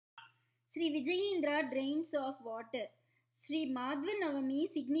Sri Vijayeendra drains of water. Sri Madhvanavami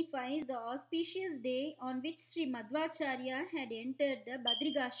signifies the auspicious day on which Sri Madhvacharya had entered the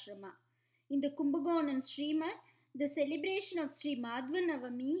Badrigashrama. In the Kumbakonam Srimad, the celebration of Sri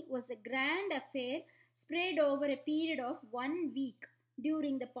Madhvanavami was a grand affair spread over a period of 1 week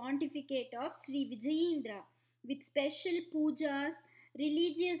during the pontificate of Sri Vijayeendra, with special pujas,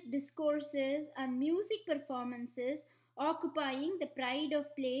 religious discourses, and music performances occupying the pride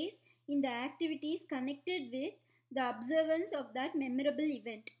of place in the activities connected with the observance of that memorable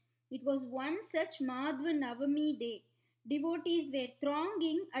event. It was one such Madhva Navami day. Devotees were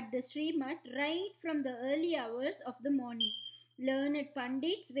thronging at the Srimat right from the early hours of the morning. Learned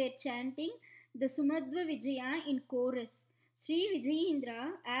Pandits were chanting the Sumadhva Vijaya in chorus. Sri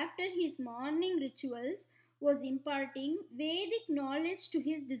Vijayeendra, after his morning rituals, was imparting Vedic knowledge to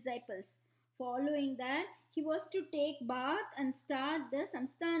his disciples. Following that, he was to take bath and start the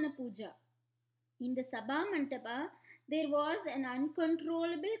Samsthana Puja. In the Sabha Mantapa, there was an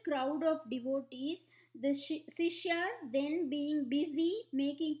uncontrollable crowd of devotees, the Sishyas then being busy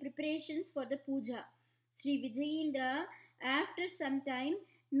making preparations for the puja. Sri Vijayeendra, after some time,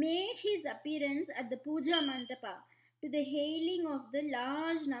 made his appearance at the Puja Mantapa to the hailing of the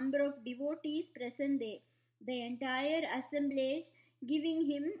large number of devotees present there. The entire assemblage giving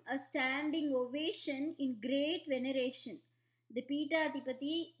him a standing ovation in great veneration. The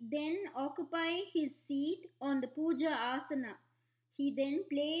Pitadipati then occupied his seat on the puja asana. He then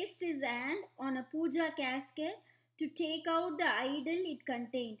placed his hand on a puja casket to take out the idol it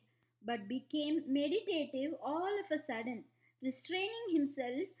contained, but became meditative all of a sudden, restraining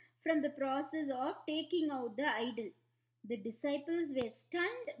himself from the process of taking out the idol. The disciples were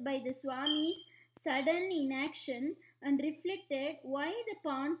stunned by the Swami's sudden inaction and reflected why the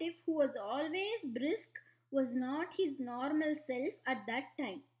pontiff, who was always brisk, was not his normal self at that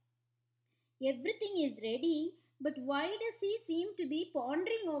time. Everything is ready, but why does he seem to be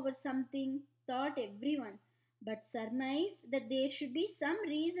pondering over something? Thought everyone, but surmised that there should be some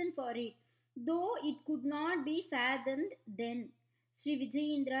reason for it, though it could not be fathomed then. Sri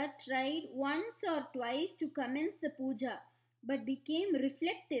Vijayeendra tried once or twice to commence the puja, but became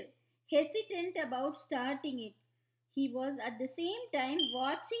reflective, hesitant about starting it. He was at the same time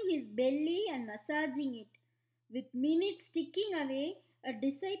watching his belly and massaging it. With minutes ticking away, a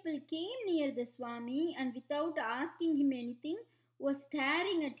disciple came near the Swami and without asking him anything was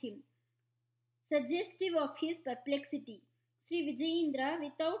staring at him, suggestive of his perplexity. Sri Vijayeendra,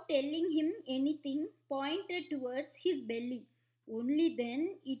 without telling him anything, pointed towards his belly. Only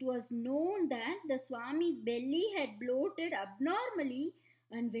then it was known that the Swami's belly had bloated abnormally,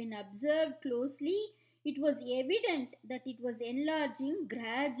 and when observed closely, it was evident that it was enlarging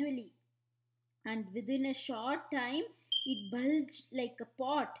gradually, and within a short time it bulged like a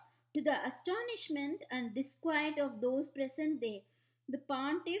pot, to the astonishment and disquiet of those present there. The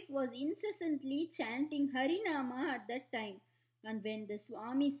pontiff was incessantly chanting Harinama at that time, and when the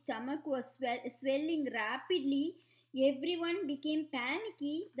Swami's stomach was swelling rapidly, everyone became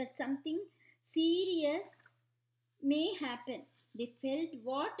panicky that something serious may happen. They felt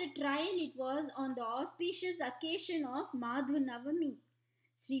what a trial it was on the auspicious occasion of Madhu Navami.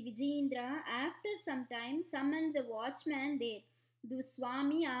 Sri Vijayeendra, after some time, summoned the watchman there. The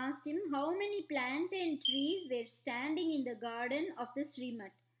Swami asked him how many plantain trees were standing in the garden of the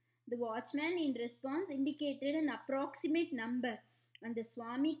Srimat. The watchman, in response, indicated an approximate number, and the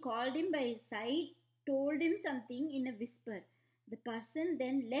Swami called him by his side, told him something in a whisper. The person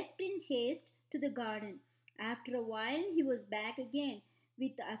then left in haste to the garden. After a while, he was back again.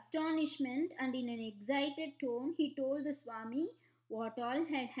 With astonishment and in an excited tone, he told the Swami what all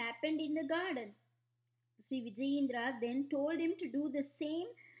had happened in the garden. Sri Vijayeendra then told him to do the same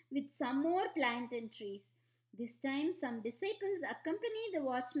with some more plantain trees. This time, some disciples accompanied the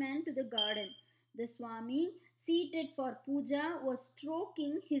watchman to the garden. The Swami, seated for puja, was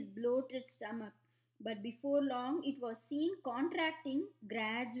stroking his bloated stomach, but before long it was seen contracting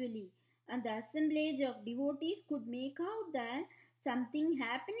gradually, and the assemblage of devotees could make out that something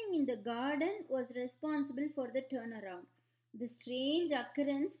happening in the garden was responsible for the turnaround. The strange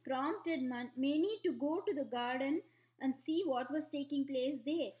occurrence prompted many to go to the garden and see what was taking place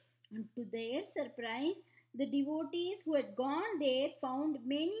there, and to their surprise, the devotees who had gone there found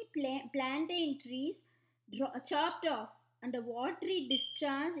many plantain trees chopped off and a watery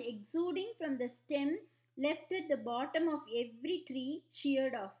discharge exuding from the stem left at the bottom of every tree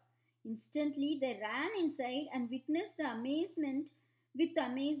sheared off. Instantly they ran inside and witnessed with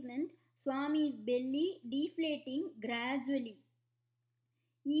amazement, Swami's belly deflating gradually,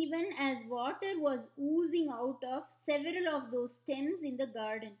 even as water was oozing out of several of those stems in the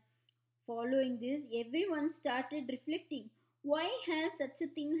garden. Following this, everyone started reflecting. Why has such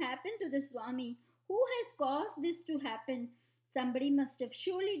a thing happened to the Swami? Who has caused this to happen? Somebody must have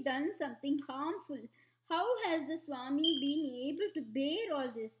surely done something harmful. How has the Swami been able to bear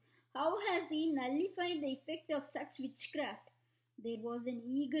all this? How has he nullified the effect of such witchcraft? There was an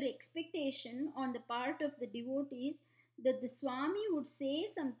eager expectation on the part of the devotees that the Swami would say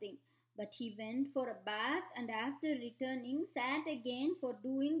something, but he went for a bath and after returning sat again for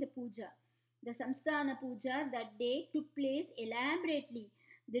doing the puja. The Samsthana puja that day took place elaborately.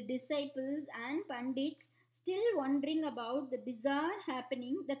 The disciples and pandits still wondering about the bizarre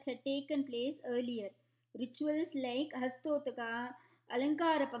happening that had taken place earlier. Rituals like Hastotaka,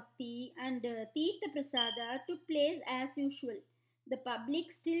 Alankara Bhakti, and Tirtha Prasada took place as usual, the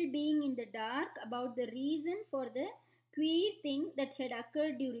public still being in the dark about the reason for the queer thing that had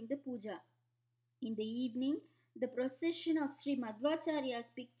occurred during the puja. In the evening, the procession of Sri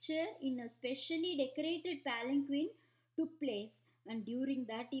Madhvacharya's picture in a specially decorated palanquin took place, and during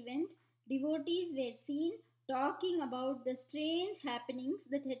that event, devotees were seen talking about the strange happenings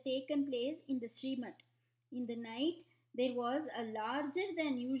that had taken place in the Srimat. In the night, there was a larger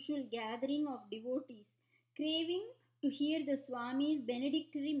than usual gathering of devotees, craving to hear the Swami's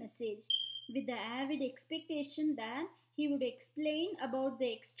benedictory message, with the avid expectation that he would explain about the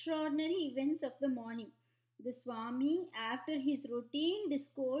extraordinary events of the morning. The Swami, after his routine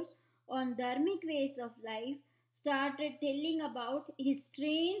discourse on dharmic ways of life, started telling about his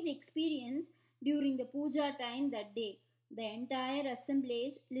strange experience during the puja time that day. The entire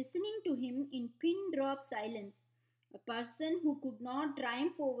assemblage listening to him in pin drop silence. A person who could not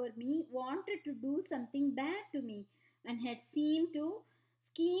triumph over me wanted to do something bad to me and had seemed to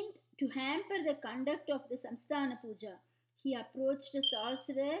schemed to hamper the conduct of the Samsthana puja. He approached a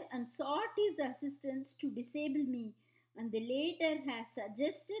sorcerer and sought his assistance to disable me, and the latter has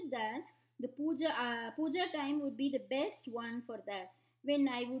suggested that the puja time would be the best one for that, when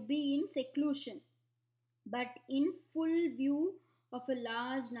I would be in seclusion but in full view of a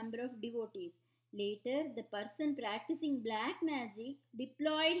large number of devotees. Later, the person practicing black magic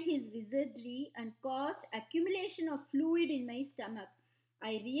deployed his wizardry and caused accumulation of fluid in my stomach.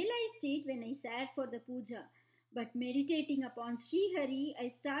 I realized it when I sat for the puja, but meditating upon Sri Hari, I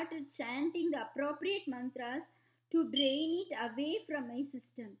started chanting the appropriate mantras to drain it away from my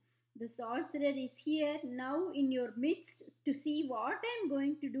system. The sorcerer is here now in your midst to see what I am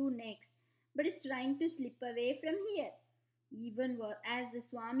going to do next, but is trying to slip away from here. Even as the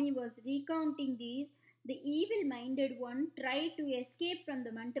Swami was recounting these, the evil minded one tried to escape from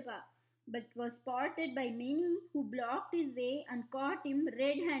the mandapa, but was spotted by many who blocked his way and caught him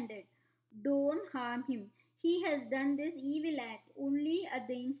red handed. Don't harm him. He has done this evil act only at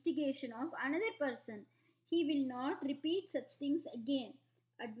the instigation of another person. He will not repeat such things again,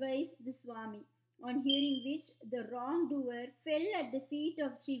 advised the Swami. On hearing which, the wrongdoer fell at the feet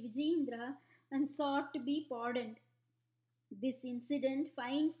of Sri Vijayeendra and sought to be pardoned. This incident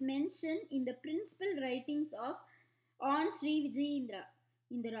finds mention in the principal writings of on Sri Vijayeendra.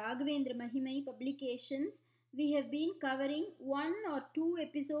 In the Raghavendra Mahimai publications, we have been covering one or two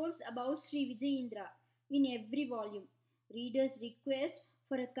episodes about Sri Vijayeendra in every volume. Readers' request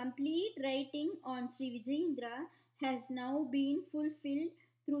for a complete writing on Sri Vijayeendra has now been fulfilled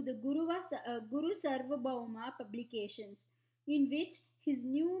through the Guru Sarvabhauma publications, in which his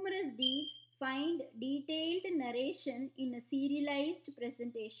numerous deeds find detailed narration in a serialized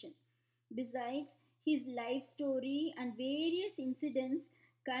presentation. Besides, his life story and various incidents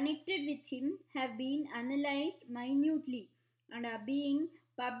connected with him have been analyzed minutely and are being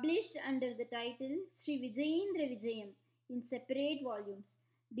published under the title Sri Vijayeendra Vijayam in separate volumes.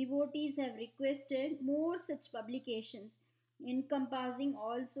 Devotees have requested more such publications, encompassing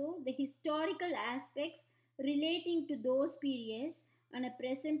also the historical aspects relating to those periods and a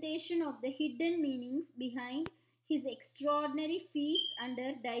presentation of the hidden meanings behind his extraordinary feats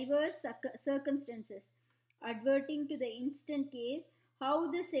under diverse circumstances, adverting to the instant case how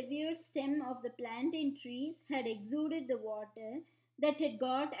the severed stem of the plantain trees had exuded the water that had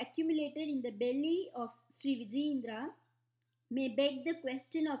got accumulated in the belly of Sri Vijayeendra may beg the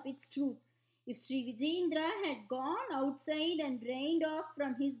question of its truth. If Sri Vijayeendra had gone outside and drained off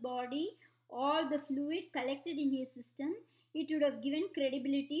from his body all the fluid collected in his system, it would have given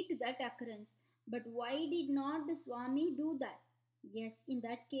credibility to that occurrence. But why did not the Swami do that? Yes, in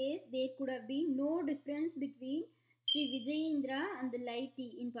that case, there could have been no difference between Sri Vijayeendra and the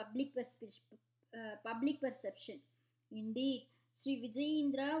laity in public perception. Indeed, Sri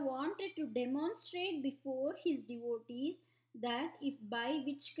Vijayeendra wanted to demonstrate before his devotees that if by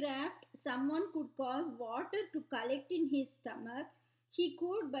witchcraft someone could cause water to collect in his stomach, he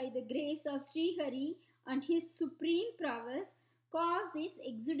could, by the grace of Sri Hari and his supreme prowess, cause its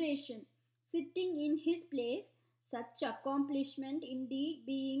exudation, sitting in his place, such accomplishment indeed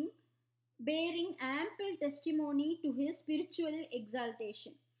bearing ample testimony to his spiritual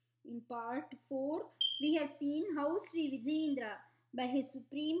exaltation. In part 4, we have seen how Sri Vijayeendra, by his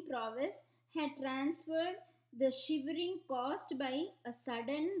supreme prowess, had transferred the shivering caused by a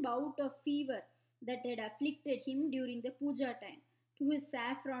sudden bout of fever that had afflicted him during the puja time to his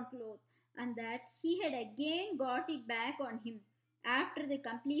saffron cloth, and that he had again got it back on him after the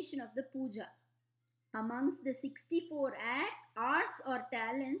completion of the puja. Amongst the 64 arts or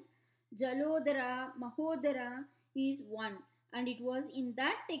talents, Jalodhara Mahodhara is one, and it was in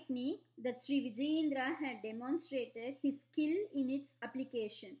that technique that Sri Vijayendra had demonstrated his skill in its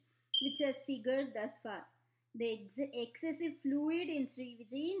application, which has figured thus far. The excessive fluid in Sri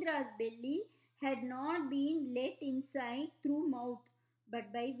Vijayendra's belly had not been let inside through mouth,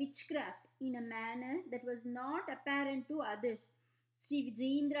 but by witchcraft in a manner that was not apparent to others. Sri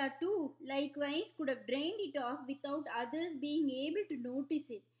Vijayeendra too likewise could have drained it off without others being able to notice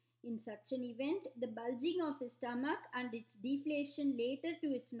it. In such an event, the bulging of his stomach and its deflation later to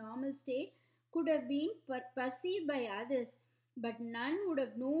its normal state could have been perceived by others, but none would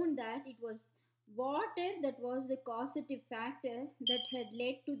have known that it was water that was the causative factor that had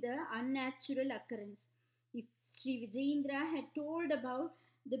led to the unnatural occurrence. If Sri Vijayendra had told about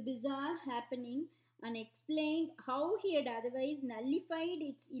the bizarre happening and explained how he had otherwise nullified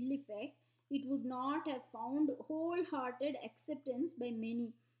its ill effect, it would not have found wholehearted acceptance by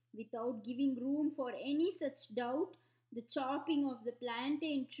many. Without giving room for any such doubt, the chopping of the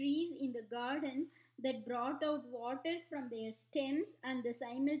plantain trees in the garden that brought out water from their stems and the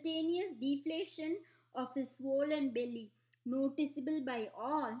simultaneous deflation of his swollen belly, noticeable by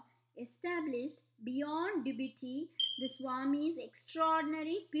all, established beyond debate the Swami's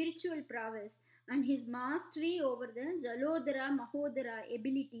extraordinary spiritual prowess and his mastery over the Jalodhara Mahodhara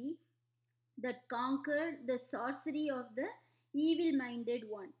ability that conquered the sorcery of the evil minded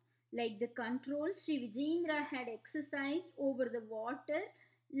one. Like the control Sri Vijayendra had exercised over the water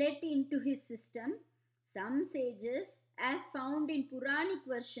let into his system, some sages, as found in Puranic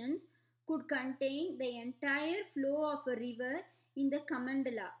versions, could contain the entire flow of a river in the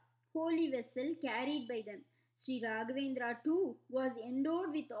Kamandala, holy vessel carried by them. Sri Raghavendra too was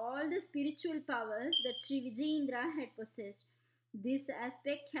endowed with all the spiritual powers that Sri Vijayeendra had possessed. This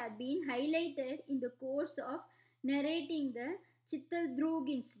aspect had been highlighted in the course of narrating the Chittaldrug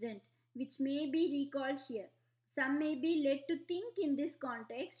incident, which may be recalled here. Some may be led to think in this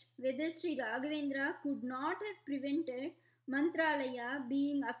context whether Sri Raghavendra could not have prevented Mantralaya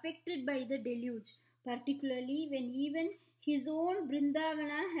being affected by the deluge, particularly when even his own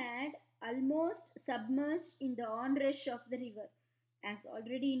Brindavana had almost submerged in the onrush of the river. As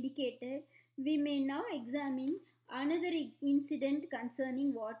already indicated, we may now examine another incident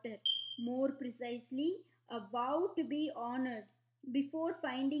concerning water, more precisely, a vow to be honored, before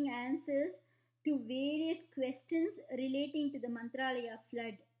finding answers to various questions relating to the Mantralaya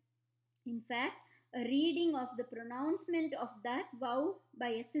flood. In fact, a reading of the pronouncement of that vow by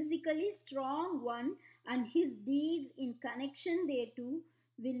a physically strong one and his deeds in connection thereto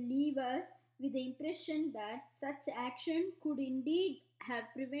will leave us with the impression that such action could indeed have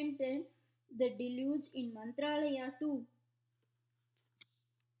prevented the deluge in Mantralaya too.